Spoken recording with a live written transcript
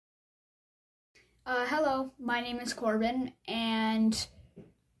Hello, my name is Corbin, and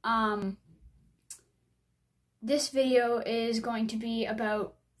um, this video is going to be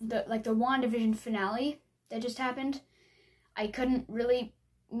about the WandaVision finale that just happened. I couldn't really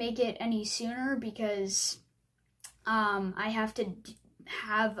make it any sooner because I have to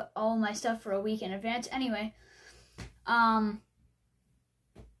have all my stuff for a week in advance. Anyway,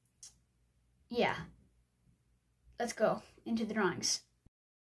 yeah, let's go into the drawings.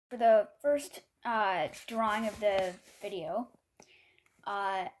 For the first drawing of the video,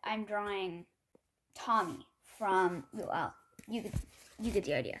 I'm drawing Tommy from, well, you get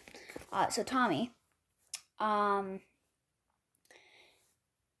the idea. So Tommy, I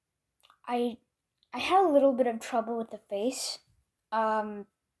had a little bit of trouble with the face,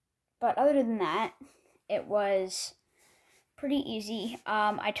 but other than that, it was pretty easy.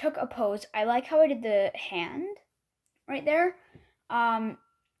 I took a pose. I like how I did the hand right there,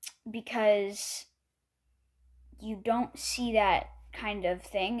 because you don't see that kind of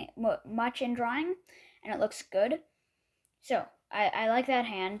thing much in drawing, and it looks good. So I like that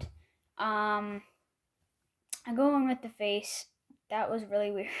hand. I'm going with the face. That was really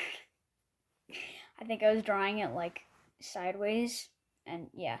weird. I think I was drawing it like sideways, and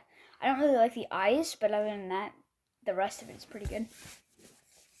yeah, I don't really like the eyes, but other than that, the rest of it is pretty good.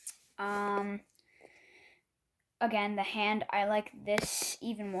 Again, the hand, I like this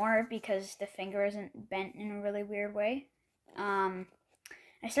even more because the finger isn't bent in a really weird way. I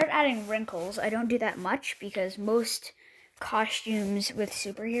start adding wrinkles. I don't do that much because most costumes with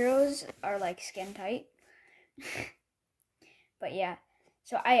superheroes are like skin tight. But yeah,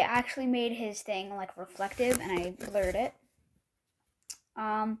 so I actually made his thing like reflective and I blurred it.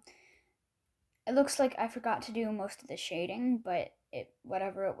 It looks like I forgot to do most of the shading, but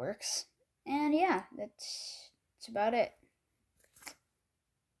whatever, it works. And yeah, that's about it.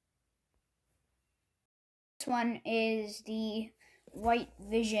 This one is the white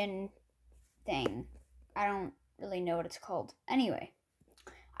vision thing. I don't really know what it's called. Anyway,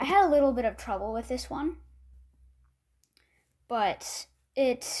 I had a little bit of trouble with this one, but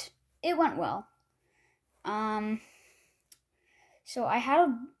it went well. So I had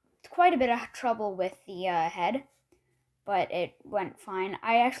quite a bit of trouble with the head, but it went fine.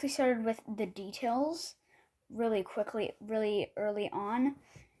 I actually started with the details really quickly, really early on,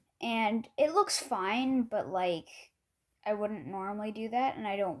 and it looks fine, but like I wouldn't normally do that, and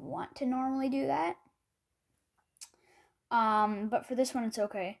I don't want to normally do that. But for this one, it's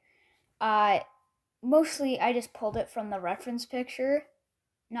okay. Mostly I just pulled it from the reference picture,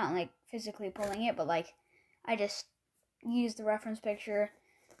 not like physically pulling it, but like I just used the reference picture,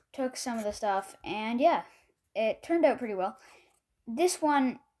 took some of the stuff, and yeah, it turned out pretty well. This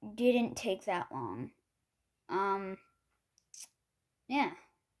one didn't take that long. Yeah.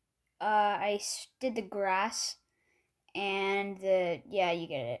 I did the grass and yeah, you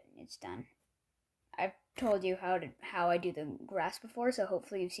get it. It's done. I've told you how I do the grass before, so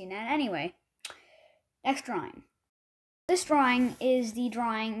hopefully you've seen that. Anyway, next drawing. This drawing is the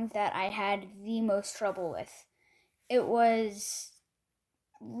drawing that I had the most trouble with. It was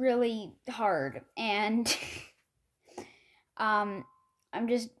really hard, and I'm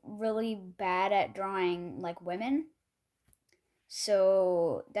just really bad at drawing like women.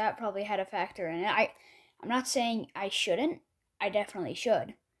 So that probably had a factor in it. I'm not saying I shouldn't. I definitely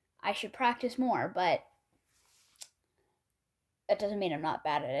should. I should practice more, but that doesn't mean I'm not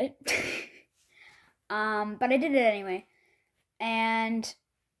bad at it. But I did it anyway. And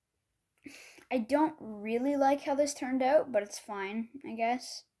I don't really like how this turned out, but it's fine, I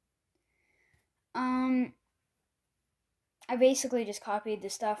guess. I basically just copied the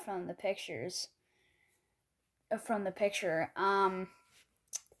stuff from the pictures. From the picture.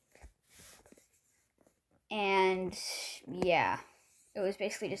 And yeah, it was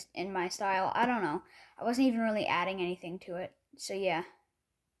basically just in my style. I don't know. I wasn't even really adding anything to it. So yeah.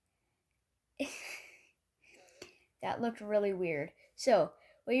 That looked really weird. So,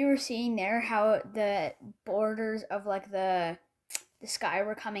 what you were seeing there, how the borders of like the sky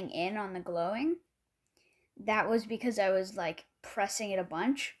were coming in on the glowing, that was because I was like pressing it a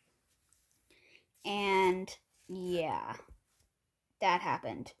bunch. And yeah, that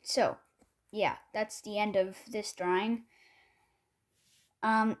happened. So, yeah, that's the end of this drawing.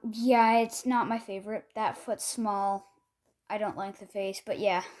 Yeah, it's not my favorite. That foot's small. I don't like the face, but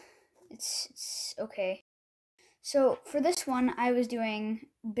yeah, it's okay. So for this one, I was doing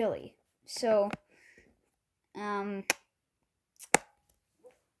Billy. So,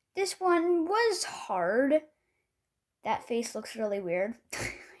 this one was hard. That face looks really weird.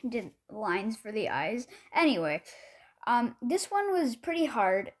 I did lines for the eyes. Anyway, this one was pretty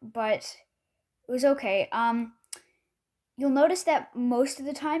hard, but It was okay. You'll notice that most of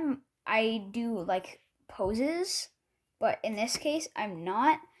the time I do like poses, but in this case I'm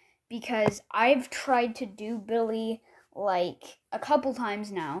not, because I've tried to do Billy like a couple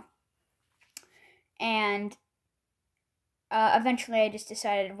times now, and eventually I just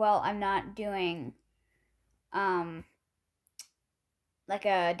decided, well, I'm not doing um like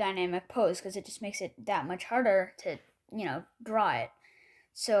a dynamic pose because it just makes it that much harder to, draw it.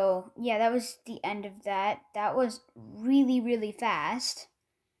 So, yeah, that was the end of that. That was really, really fast.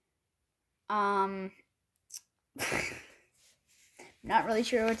 Um, not really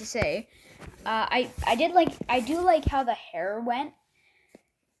sure what to say. I do like how the hair went,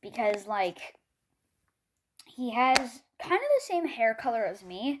 because like he has kind of the same hair color as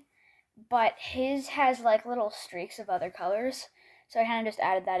me, but his has like little streaks of other colors. So I kind of just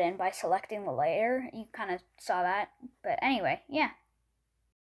added that in by selecting the layer. You kind of saw that. But anyway, yeah.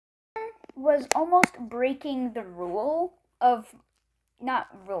 Was almost breaking the rule of, not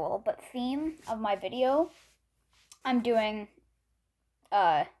rule, but theme of my video. I'm doing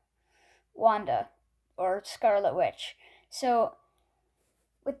Wanda, or Scarlet Witch. So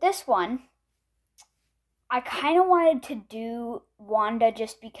with this one, I kind of wanted to do Wanda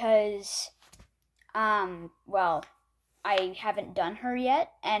just because, well, I haven't done her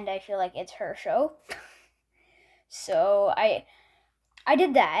yet, and I feel like it's her show. So I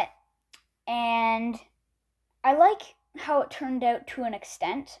did that, and I like how it turned out to an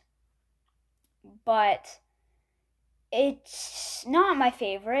extent, but it's not my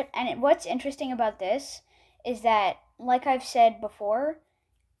favorite. And what's interesting about this is that, like I've said before,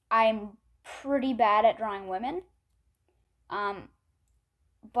 I'm pretty bad at drawing women. Um,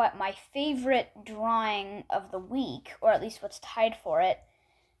 but my favorite drawing of the week, or at least what's tied for it,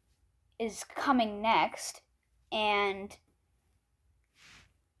 is coming next, and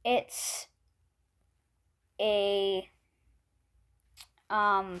it's a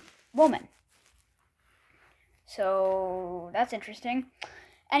woman. So that's interesting.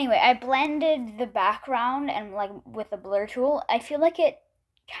 Anyway, I blended the background and like with the blur tool. I feel like it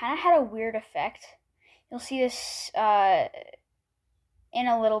kind of had a weird effect. You'll see this in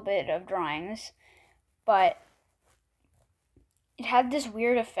a little bit of drawings, but it had this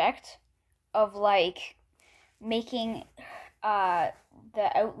weird effect of like making the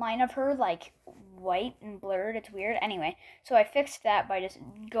outline of her like white and blurred. It's weird. Anyway, so I fixed that by just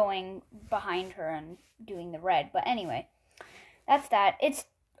going behind her and doing the red. But anyway, that's that. It's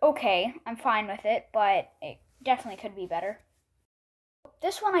okay. I'm fine with it, but it definitely could be better.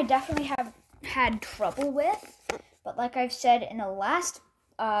 This one I definitely have had trouble with, but like I've said in the last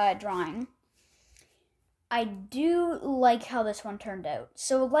drawing, I do like how this one turned out.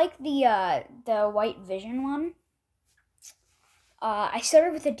 So like the white vision one, I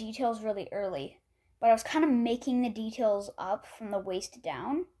started with the details really early, but I was kind of making the details up from the waist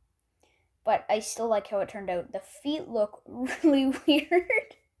down. But I still like how it turned out. The feet look really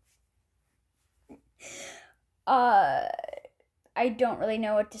weird. I don't really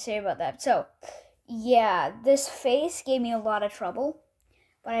know what to say about that. So, yeah, this face gave me a lot of trouble,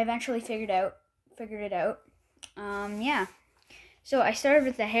 but I eventually figured it out. Yeah. So I started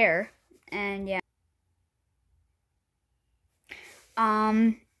with the hair, and yeah.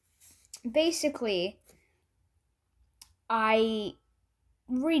 Basically, I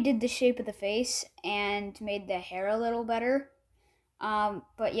redid the shape of the face and made the hair a little better.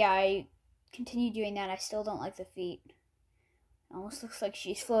 But yeah, I continued doing that. I still don't like the feet. It almost looks like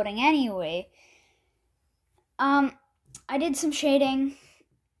she's floating anyway. I did some shading.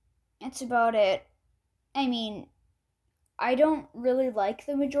 That's about it. I mean, I don't really like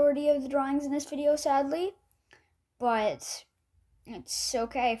the majority of the drawings in this video, sadly, but it's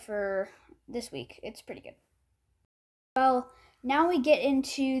okay for this week. It's pretty good. Well, now we get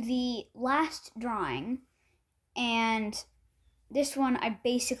into the last drawing, and this one I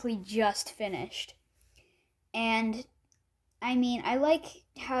basically just finished. And I mean, I like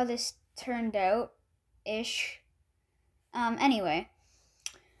how this turned out ish. Anyway,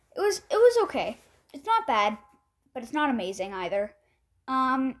 it was okay. It's not bad, but it's not amazing either.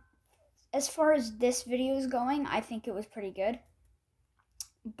 As far as this video is going, I think it was pretty good.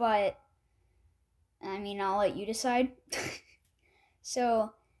 But I mean, I'll let you decide.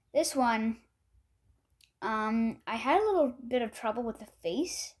 So, this one, I had a little bit of trouble with the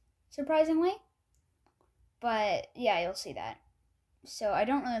face, surprisingly. But yeah, you'll see that. So I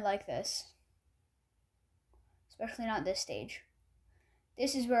don't really like this, especially not this stage.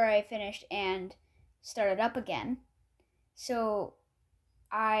 This is where I finished and started up again. So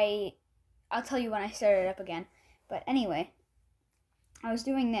I'll tell you when I started up again. But anyway, I was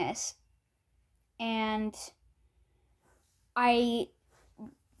doing this, and I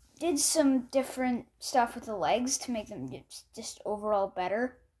did some different stuff with the legs to make them just overall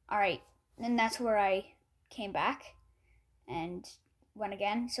better. Alright, and that's where I came back and went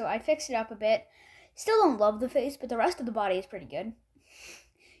again. So I fixed it up a bit. Still don't love the face, but the rest of the body is pretty good.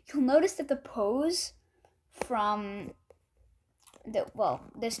 You'll notice that the pose from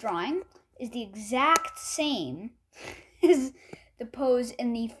this drawing is the exact same as the pose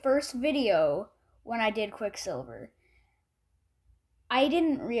in the first video when I did Quicksilver. I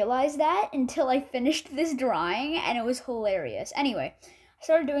didn't realize that until I finished this drawing, and it was hilarious. Anyway, I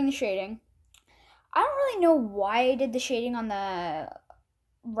started doing the shading. I don't really know why I did the shading on the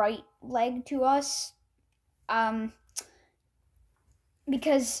right leg to us.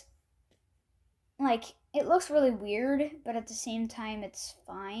 Because, like, it looks really weird, but at the same time, it's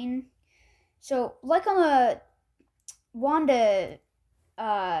fine. So, like on the Wanda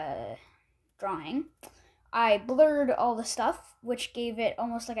drawing, I blurred all the stuff, which gave it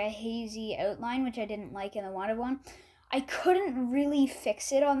almost like a hazy outline, which I didn't like in the Wanda one. I couldn't really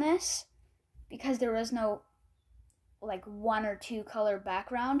fix it on this because there was no, like, 1 or 2 color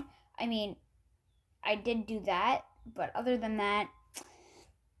background. I mean, I did do that, but other than that,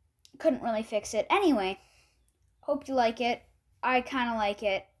 couldn't really fix it. Anyway, hope you like it. I kind of like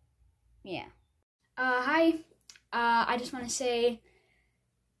it. Yeah. Hi. I just want to say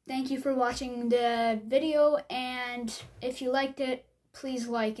thank you for watching the video, and if you liked it, please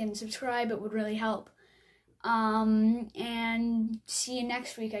like and subscribe. It would really help. And see you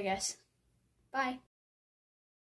next week, I guess. Bye.